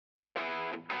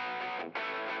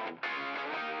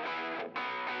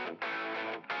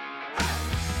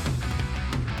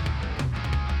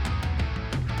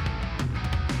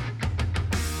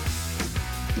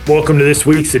Welcome to this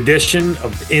week's edition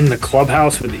of In the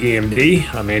Clubhouse with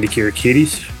EMD. I'm Andy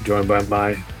Kirikides, joined by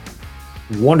my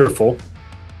wonderful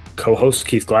co-host,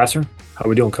 Keith Glasser. How are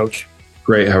we doing, Coach?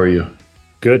 Great. How are you?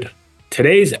 Good.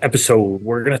 Today's episode,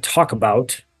 we're going to talk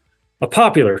about a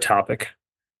popular topic,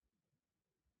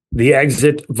 the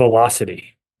exit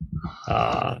velocity,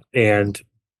 and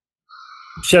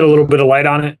shed a little bit of light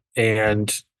on it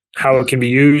and how it can be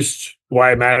used,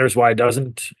 why it matters, why it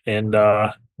doesn't, and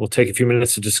we'll take a few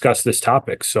minutes to discuss this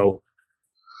topic. So,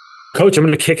 Coach, I'm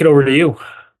going to kick it over to you.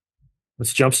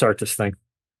 Let's jumpstart this thing.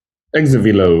 Exit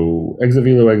velo.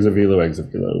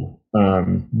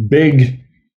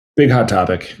 Big hot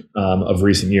topic of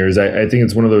recent years. I think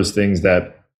it's one of those things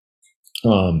that,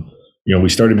 we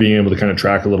started being able to kind of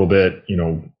track a little bit.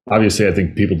 Obviously, I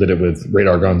think people did it with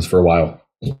radar guns for a while.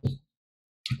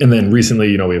 And then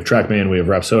recently, we have TrackMan, we have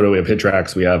Rapsodo, we have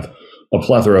HitTrax, we have a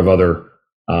plethora of other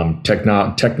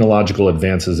technological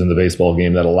advances in the baseball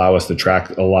game that allow us to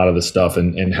track a lot of the stuff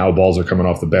and how balls are coming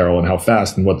off the barrel and how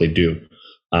fast and what they do.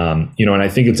 And I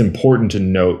think it's important to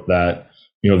note that,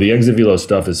 the exit velo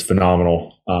stuff is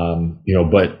phenomenal,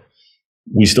 but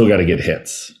we still got to get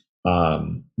hits.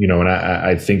 And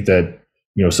I think that,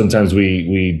 sometimes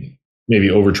we maybe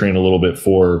overtrain a little bit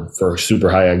for super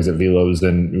high exit velos,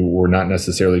 and we're not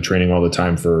necessarily training all the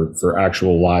time for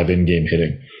actual live in-game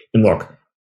hitting. And look,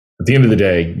 at the end of the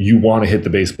day, you want to hit the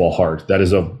baseball hard. That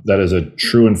is a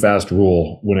true and fast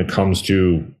rule when it comes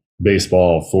to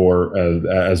baseball for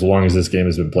as long as this game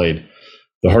has been played.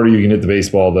 The harder you can hit the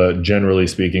baseball, generally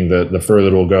speaking, the further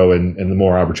it will go, and the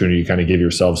more opportunity you kind of give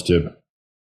yourselves to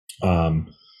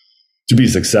be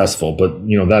successful. But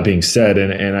that being said,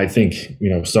 and I think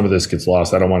some of this gets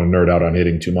lost. I don't want to nerd out on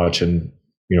hitting too much, and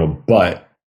but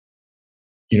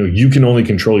you can only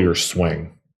control your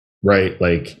swing, right?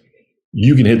 Like,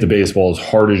 you can hit the baseball as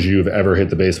hard as you've ever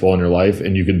hit the baseball in your life,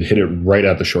 and you can hit it right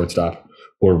at the shortstop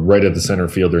or right at the center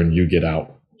fielder, and you get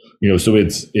out. So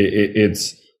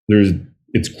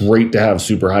it's great to have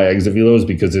super high exit velos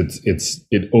because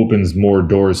it opens more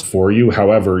doors for you.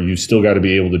 However, you still got to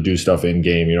be able to do stuff in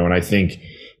game. And I think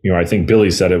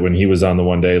Billy said it when he was on the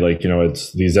one day. Like,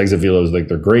 it's these exit velos, like,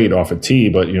 they're great off a tee,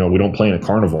 but we don't play in a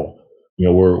carnival.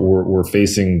 We're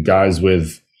facing guys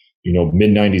with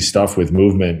mid-90s stuff with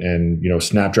movement and,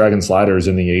 Snapdragon sliders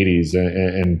in the 80s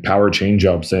and power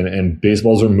changeups and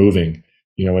baseballs are moving,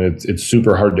 and it's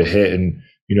super hard to hit. And,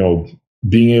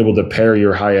 being able to pair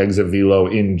your high exit velo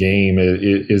in game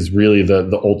is really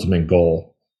the ultimate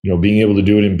goal. Being able to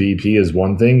do it in BP is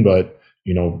one thing, but,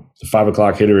 the 5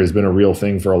 o'clock hitter has been a real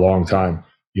thing for a long time.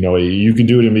 You can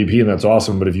do it in BP and that's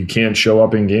awesome, but if you can't show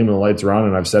up in game and the lights are on,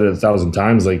 and I've said it 1,000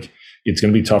 times, like, it's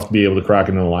going to be tough to be able to crack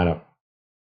into the lineup.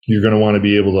 You're going to want to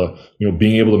be able to,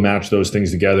 being able to match those things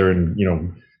together and,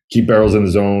 keep barrels in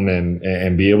the zone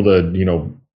and be able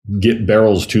to, get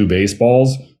barrels to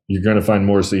baseballs. You're going to find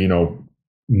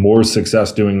more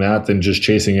success doing that than just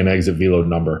chasing an exit velo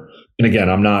number. And again,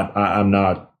 I'm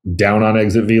not down on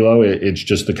exit velo. It's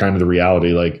just the kind of the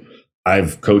reality. Like,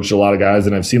 I've coached a lot of guys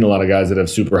and I've seen a lot of guys that have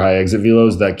super high exit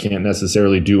velos that can't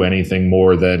necessarily do anything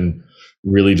more than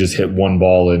really just hit one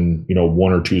ball in,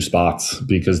 one or two spots,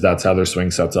 because that's how their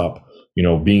swing sets up.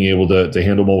 Being able to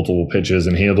handle multiple pitches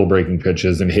and handle breaking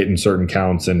pitches and hit in certain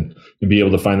counts and be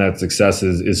able to find that success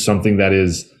is something that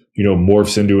is,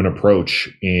 morphs into an approach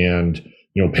and,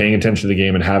 paying attention to the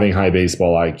game and having high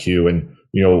baseball IQ. And,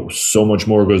 so much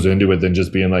more goes into it than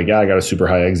just being like, yeah, I got a super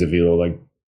high exit velo. Like,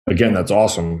 again, that's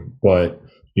awesome. But,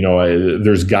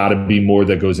 there's got to be more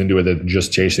that goes into it than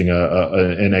just chasing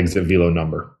an exit velo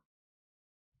number.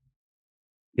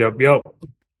 Yep.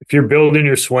 If you're building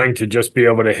your swing to just be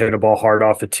able to hit a ball hard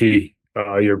off the tee,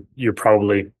 you're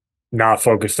probably not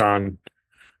focused on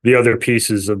the other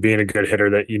pieces of being a good hitter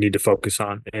that you need to focus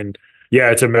on. And yeah,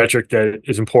 it's a metric that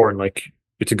is important. Like,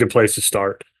 it's a good place to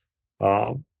start.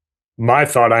 My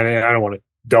thought, I don't want to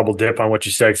double dip on what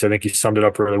you said, because I think you summed it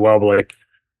up really well, but like,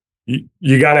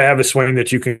 you got to have a swing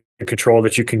that you can control,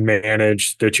 that you can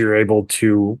manage, that you're able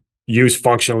to use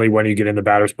functionally when you get in the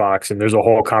batter's box. And there's a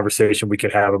whole conversation we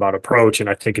could have about approach. And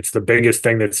I think it's the biggest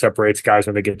thing that separates guys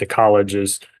when they get to college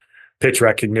is pitch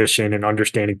recognition and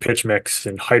understanding pitch mix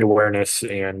and height awareness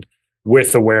and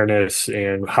width awareness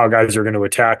and how guys are going to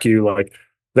attack you. Like,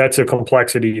 that's a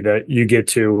complexity that you get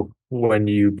to when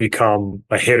you become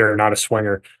a hitter, not a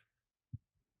swinger.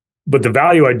 But the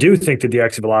value I do think that the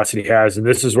exit velocity has, and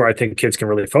this is where I think kids can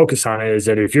really focus on it, is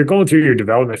that if you're going through your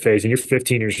development phase and you're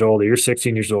 15 years old or you're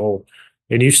 16 years old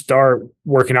and you start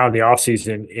working out in the off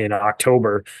season in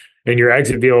October and your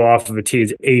exit velo off of a tee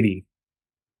is 80,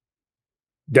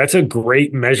 that's a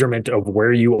great measurement of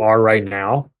where you are right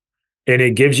now. And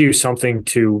it gives you something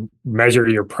to measure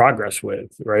your progress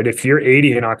with, right? If you're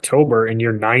 80 in October and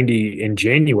you're 90 in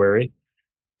January,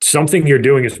 something you're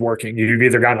doing is working. You've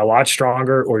either gotten a lot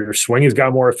stronger, or your swing has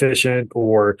got more efficient,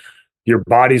 or your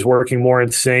body's working more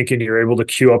in sync and you're able to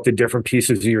cue up the different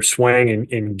pieces of your swing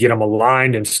and get them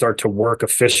aligned and start to work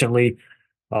efficiently.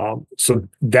 So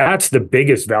that's the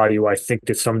biggest value I think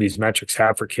that some of these metrics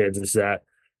have for kids, is that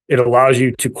it allows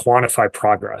you to quantify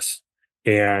progress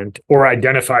or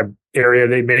identify area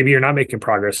that maybe you're not making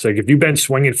progress. Like if you've been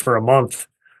swinging for a month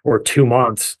or 2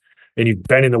 months and you've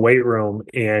been in the weight room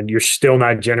and you're still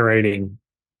not generating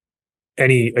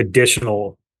any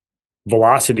additional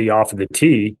velocity off of the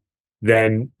tee,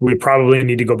 then we probably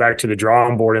need to go back to the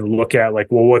drawing board and look at like,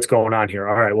 well, what's going on here?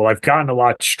 All right, well, I've gotten a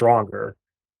lot stronger,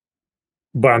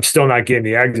 but I'm still not getting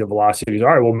the exit velocities. All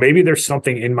right, well, maybe there's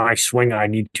something in my swing I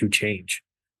need to change.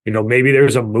 Maybe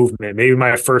there's a movement. Maybe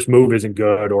my first move isn't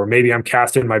good, or maybe I'm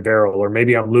casting my barrel, or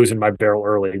maybe I'm losing my barrel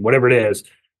early. Whatever it is,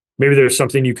 maybe there's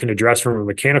something you can address from a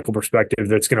mechanical perspective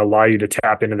that's going to allow you to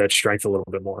tap into that strength a little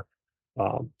bit more.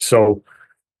 So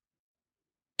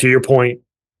to your point,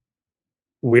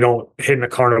 we don't hit in a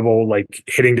carnival. Like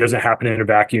hitting doesn't happen in a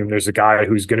vacuum. There's a guy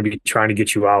who's going to be trying to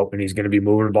get you out, and he's going to be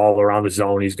moving the ball around the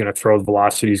zone. He's going to throw the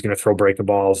velocity. He's going to throw breaking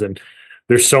balls. And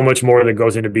there's so much more that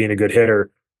goes into being a good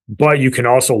hitter. But you can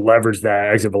also leverage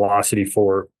that exit velocity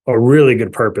for a really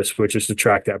good purpose, which is to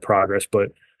track that progress.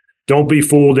 But don't be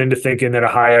fooled into thinking that a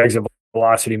high exit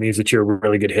velocity means that you're a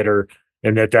really good hitter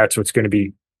and that that's what's going to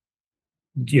be,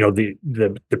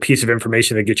 the piece of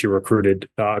information that gets you recruited.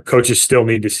 Coaches still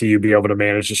need to see you be able to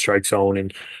manage the strike zone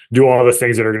and do all the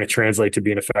things that are going to translate to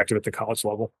being effective at the college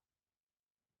level.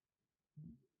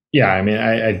 Yeah, I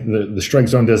mean, the strike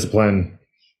zone discipline,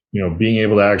 being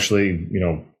able to actually,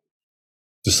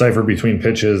 decipher between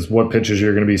pitches, what pitches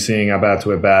you're going to be seeing at bat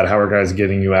to at bat, how are guys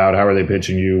getting you out, how are they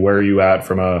pitching you, where are you at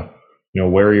from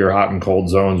where are your hot and cold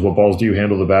zones, what balls do you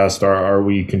handle the best, are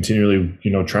we continually,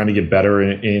 trying to get better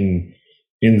in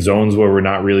zones where we're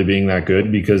not really being that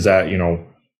good, because that,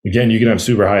 again, you can have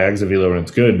super high exit velo and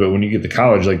it's good, but when you get to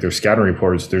college, like there's scouting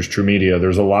reports, there's true media,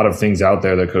 there's a lot of things out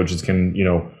there that coaches can,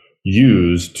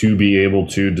 use to be able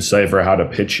to decipher how to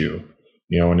pitch you.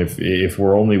 And if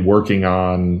we're only working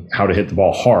on how to hit the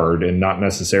ball hard and not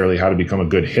necessarily how to become a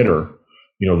good hitter,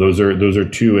 those are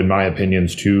two, in my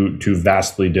opinions, two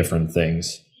vastly different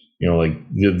things. Like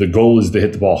the goal is to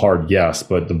hit the ball hard, yes,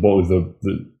 but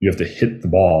you have to hit the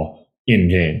ball in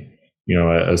game.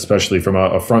 Especially from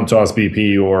a front toss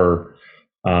BP or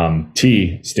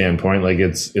tee standpoint, like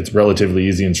it's relatively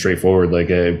easy and straightforward. Like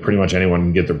pretty much anyone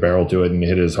can get their barrel to it and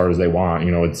hit it as hard as they want.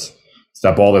 It's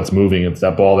that ball that's moving. It's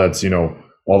that ball that's,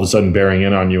 all of a sudden bearing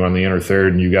in on you on the inner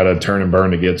third and you got to turn and burn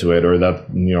to get to it, or that,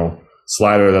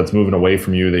 slider that's moving away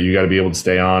from you that you got to be able to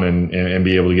stay on and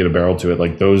be able to get a barrel to it.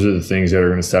 Like those are the things that are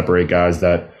going to separate guys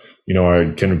that,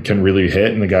 can really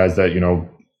hit and the guys that,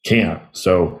 can't.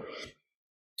 So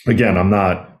again, I'm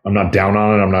not down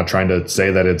on it. I'm not trying to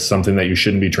say that it's something that you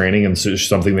shouldn't be training and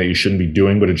something that you shouldn't be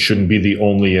doing, but it shouldn't be the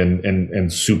only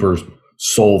and super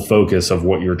sole focus of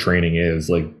what your training is.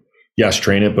 Like, yes,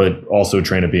 train it, but also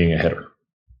train it being a hitter.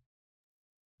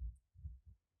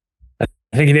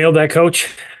 I think you nailed that, Coach.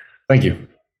 Thank you.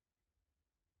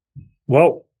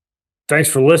 Well, thanks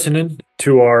for listening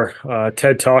to our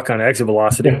TED Talk on exit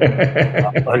velocity.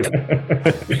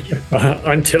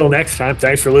 Until next time,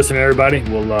 thanks for listening, everybody.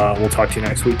 We'll talk to you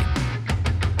next week.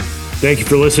 Thank you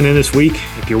for listening this week.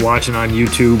 If you're watching on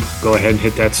YouTube, go ahead and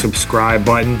hit that subscribe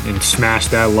button and smash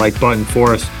that like button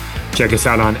for us. Check us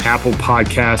out on Apple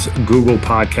Podcasts, Google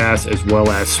Podcasts, as well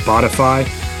as Spotify.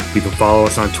 You can follow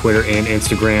us on Twitter and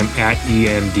Instagram at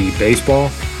EMD Baseball.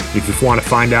 If you want to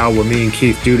find out what me and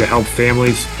Keith do to help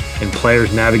families and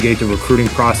players navigate the recruiting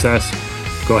process,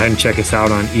 go ahead and check us out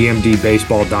on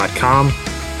emdbaseball.com.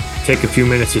 Take a few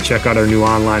minutes to check out our new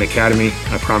online academy.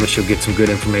 I promise you'll get some good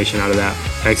information out of that.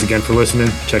 Thanks again for listening.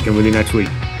 Check in with you next week.